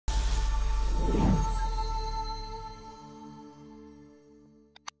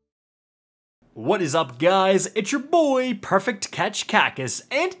What is up, guys? It's your boy, Perfect Catch Cactus,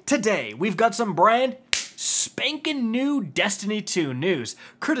 and today we've got some brand spanking new Destiny 2 news,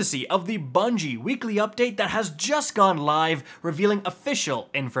 courtesy of the Bungie weekly update that has just gone live, revealing official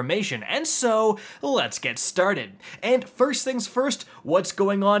information. And so, let's get started. And first things first, what's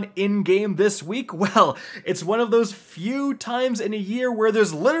going on in-game this week? Well, it's one of those few times in a year where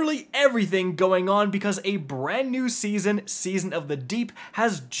there's literally everything going on because a brand new season, Season of the Deep,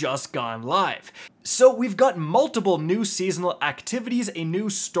 has just gone live. So we've got multiple new seasonal activities, a new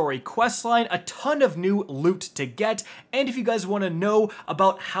story questline, a ton of new loot to get, and if you guys want to know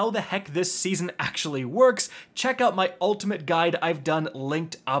about how the heck this season actually works, check out my ultimate guide I've done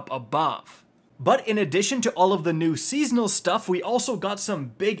linked up above. But in addition to all of the new seasonal stuff, we also got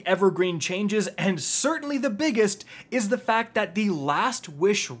some big evergreen changes, and certainly the biggest is the fact that the Last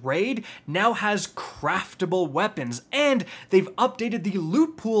Wish raid now has craftable weapons, and they've updated the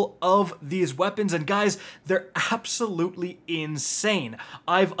loot pool of these weapons, and guys, they're absolutely insane.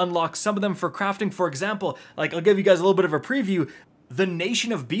 I've unlocked some of them for crafting. For example, like, I'll give you guys a little bit of a preview. The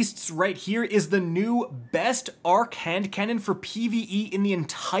Nation of Beasts right here is the new best arc hand cannon for PvE in the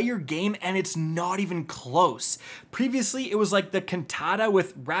entire game, and it's not even close. Previously, it was like the Cantata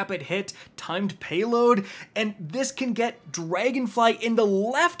with rapid hit, timed payload, and this can get Dragonfly in the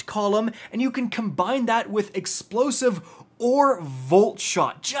left column, and you can combine that with explosive or Volt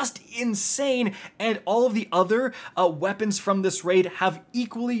Shot. Just insane. And all of the other weapons from this raid have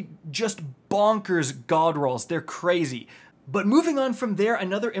equally just bonkers god rolls. They're crazy. But moving on from there,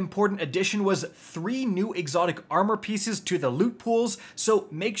 another important addition was 3 new exotic armor pieces to the loot pools, so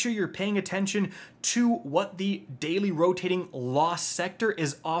make sure you're paying attention to what the daily rotating Lost Sector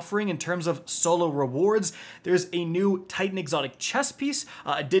is offering in terms of solo rewards. There's a new Titan exotic chest piece.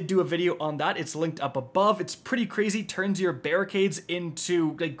 I did do a video on that. It's linked up above. It's pretty crazy. Turns your barricades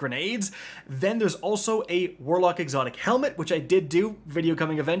into like grenades. Then there's also a Warlock exotic helmet, which I did do, video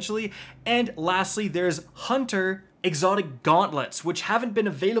coming eventually. And lastly, there's Hunter exotic gauntlets, which haven't been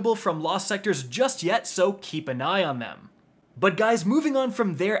available from Lost Sectors just yet, so keep an eye on them. But guys, moving on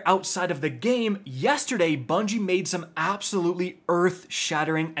from there outside of the game, yesterday Bungie made some absolutely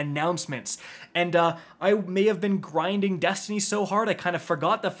earth-shattering announcements. And I may have been grinding Destiny so hard I kind of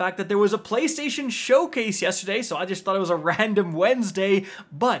forgot the fact that there was a PlayStation showcase yesterday, so I just thought it was a random Wednesday.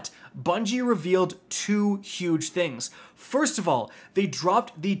 But Bungie revealed 2 huge things. First of all, they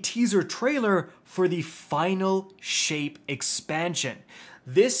dropped the teaser trailer for the Final Shape expansion.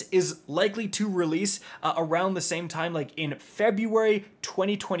 This is likely to release around the same time, like in February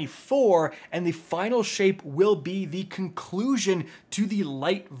 2024, and the Final Shape will be the conclusion to the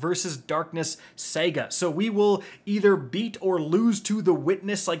Light versus Darkness saga. So we will either beat or lose to the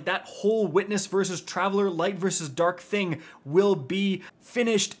Witness, like that whole Witness versus Traveler, Light versus Dark thing will be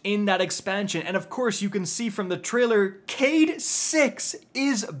finished in that expansion. And of course, you can see from the trailer, Cayde 6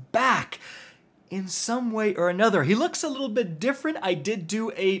 is back. In some way or another. He looks a little bit different. I did do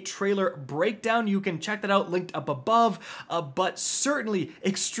a trailer breakdown. You can check that out, linked up above. But certainly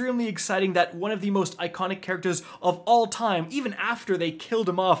extremely exciting that one of the most iconic characters of all time, even after they killed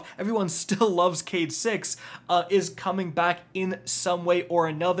him off, everyone still loves Cayde 6, is coming back in some way or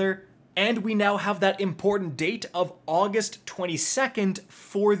another. And we now have that important date of August 22nd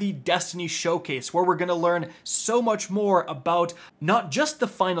for the Destiny Showcase, where we're going to learn so much more about not just the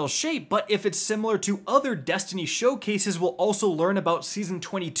Final Shape, but if it's similar to other Destiny Showcases, we'll also learn about Season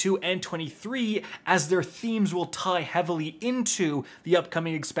 22 and 23, as their themes will tie heavily into the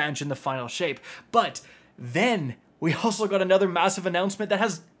upcoming expansion, the Final Shape. But then we also got another massive announcement that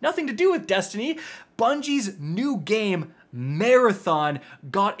has nothing to do with Destiny. Bungie's new game, Marathon,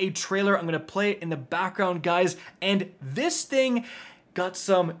 got a trailer. I'm going to play it in the background, guys. And this thing got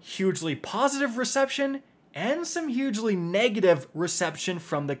some hugely positive reception and some hugely negative reception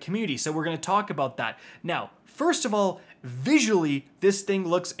from the community. So we're going to talk about that. Now, first of all, visually, this thing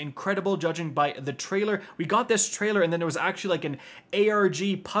looks incredible, judging by the trailer. We got this trailer, and then there was actually like an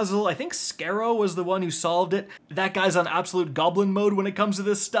ARG puzzle. I think Scarrow was the one who solved it. That guy's on absolute goblin mode when it comes to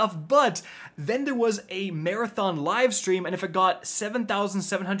this stuff. But then there was a Marathon live stream, and if it got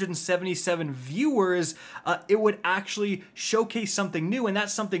 7,777 viewers, it would actually showcase something new, and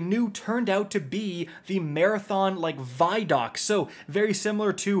that something new turned out to be the Marathon like Vidoc. So very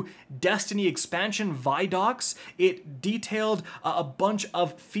similar to Destiny expansion Vidocs. It detailed a bunch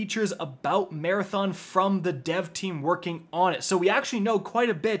of features about Marathon from the dev team working on it. So we actually know quite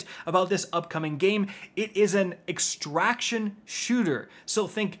a bit about this upcoming game. It is an extraction shooter. So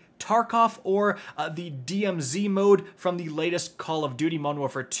think Tarkov or the DMZ mode from the latest Call of Duty Modern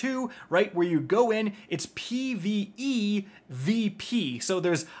Warfare 2, right? Where you go in, it's PvE VP. So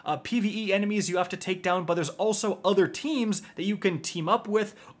there's PvE enemies you have to take down, but there's also other teams that you can team up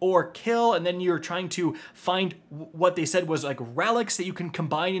with or kill, and then you're trying to find what they said was like relics that you can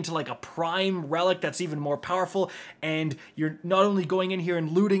combine into like a prime relic that's even more powerful, and you're not only going in here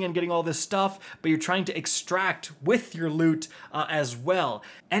and looting and getting all this stuff, but you're trying to extract with your loot as well.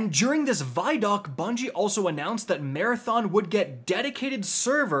 And during this Vidoc, Bungie also announced that Marathon would get dedicated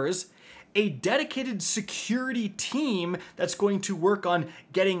servers, a dedicated security team that's going to work on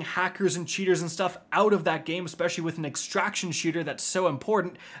getting hackers and cheaters and stuff out of that game, especially with an extraction shooter that's so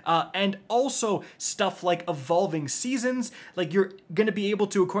important, and also stuff like evolving seasons. Like, you're going to be able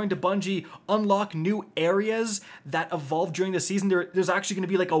to, according to Bungie, unlock new areas that evolve during the season. There's actually going to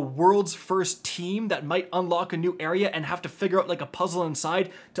be like a world's first team that might unlock a new area and have to figure out like a puzzle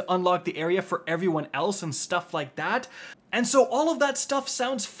inside to unlock the area for everyone else and stuff like that. And so all of that stuff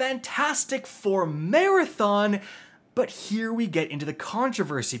sounds fantastic for Marathon, but here we get into the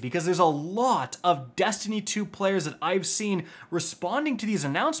controversy, because there's a lot of Destiny 2 players that I've seen responding to these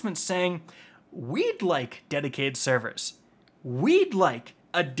announcements saying, we'd like dedicated servers. We'd like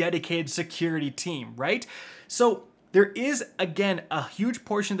a dedicated security team, right? So there is, again, a huge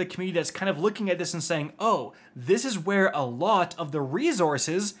portion of the community that's kind of looking at this and saying, oh, this is where a lot of the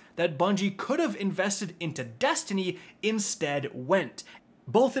resources that Bungie could have invested into Destiny instead went.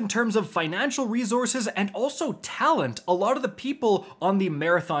 Both in terms of financial resources and also talent. A lot of the people on the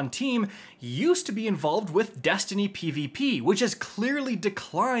Marathon team used to be involved with Destiny PvP, which has clearly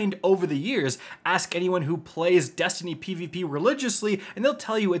declined over the years. Ask anyone who plays Destiny PvP religiously, and they'll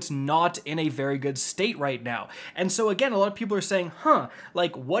tell you it's not in a very good state right now. And so again, a lot of people are saying,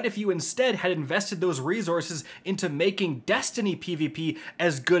 like, what if you instead had invested those resources into making Destiny PvP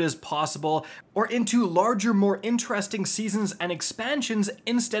as good as possible, or into larger, more interesting seasons and expansions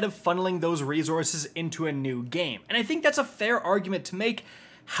instead of funneling those resources into a new game? And I think that's a fair argument to make.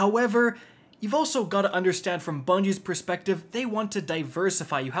 However, you've also got to understand from Bungie's perspective, they want to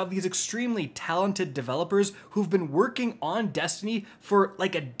diversify. You have these extremely talented developers who've been working on Destiny for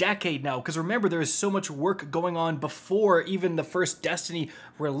like a decade now. Because remember, there is so much work going on before even the first Destiny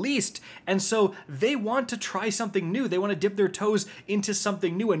released. And so they want to try something new. They want to dip their toes into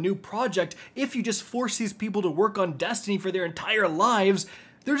something new, a new project. If you just force these people to work on Destiny for their entire lives,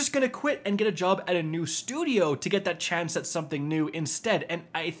 they're just going to quit and get a job at a new studio to get that chance at something new instead, and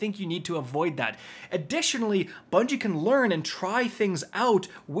I think you need to avoid that. Additionally, Bungie can learn and try things out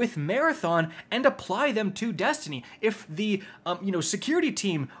with Marathon and apply them to Destiny. If the security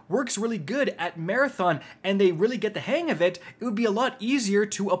team works really good at Marathon and they really get the hang of it, it would be a lot easier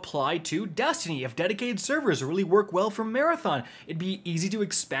to apply to Destiny. If dedicated servers really work well for Marathon, it'd be easy to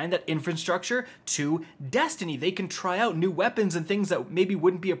expand that infrastructure to Destiny. They can try out new weapons and things that maybe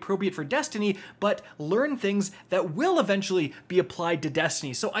wouldn't be appropriate for Destiny, but learn things that will eventually be applied to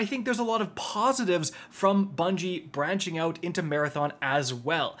Destiny. So I think there's a lot of positives from Bungie branching out into Marathon as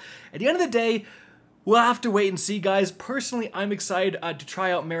well. At the end of the day, we'll have to wait and see, guys. Personally, I'm excited to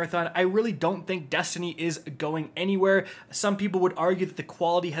try out Marathon. I really don't think Destiny is going anywhere. Some people would argue that the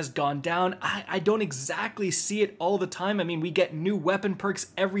quality has gone down. I don't exactly see it all the time. I mean, we get new weapon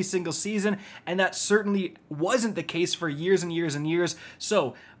perks every single season, and that certainly wasn't the case for years and years and years.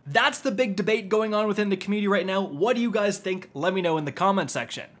 So that's the big debate going on within the community right now. What do you guys think? Let me know in the comment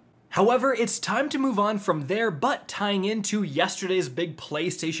section. However, it's time to move on from there, but tying into yesterday's big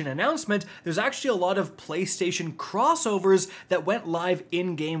PlayStation announcement, there's actually a lot of PlayStation crossovers that went live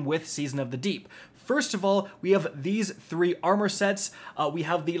in-game with Season of the Deep. First of all, we have these 3 armor sets. We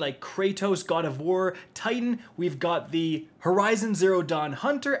have the Kratos God of War Titan. We've got the Horizon Zero Dawn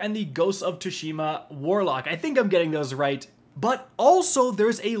Hunter and the Ghost of Tsushima Warlock. I think I'm getting those right. But also,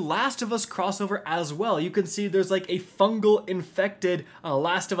 there's a Last of Us crossover as well. You can see there's like a fungal infected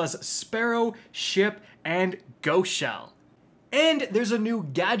Last of Us Sparrow, Ship, and Ghost Shell. And there's a new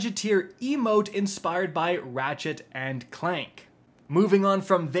Gadgeteer emote inspired by Ratchet and Clank. Moving on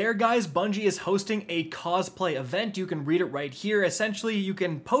from there, guys, Bungie is hosting a cosplay event. You can read it right here. Essentially, you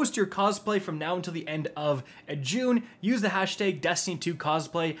can post your cosplay from now until the end of June, use the hashtag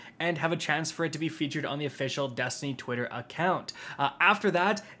Destiny2cosplay, and have a chance for it to be featured on the official Destiny Twitter account. After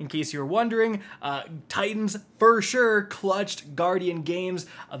that, in case you were wondering, Titans for sure clutched Guardian Games,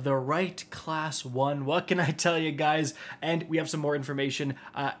 the right class won. What can I tell you, guys? And we have some more information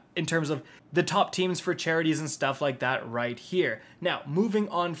in terms of the top teams for charities and stuff like that right here. Now, moving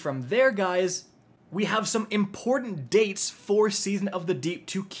on from there, guys, we have some important dates for Season of the Deep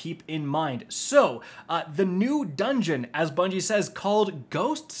to keep in mind. So, the new dungeon, as Bungie says, called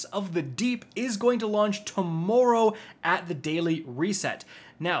Ghosts of the Deep, is going to launch tomorrow at the daily reset.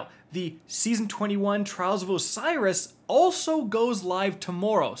 Now, the Season 21 Trials of Osiris also goes live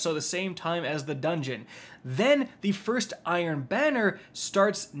tomorrow, so the same time as the dungeon. Then, the first Iron Banner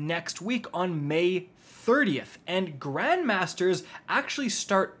starts next week on May 30th, and Grandmasters actually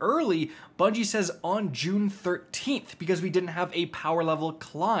start early, Bungie says on June 13th, because we didn't have a power level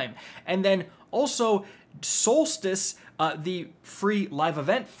climb. And then also Solstice, the free live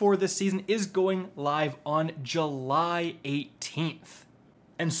event for this season, is going live on July 18th.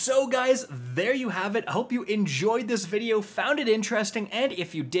 And so guys, there you have it. I hope you enjoyed this video, found it interesting, and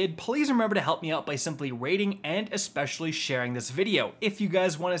if you did, please remember to help me out by simply rating and especially sharing this video. If you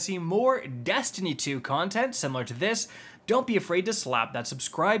guys want to see more Destiny 2 content similar to this, don't be afraid to slap that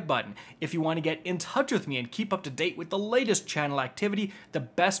subscribe button. If you want to get in touch with me and keep up to date with the latest channel activity, the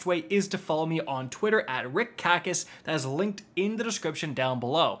best way is to follow me on Twitter at RickKakis. That is linked in the description down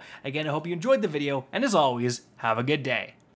below. Again, I hope you enjoyed the video, and as always, have a good day.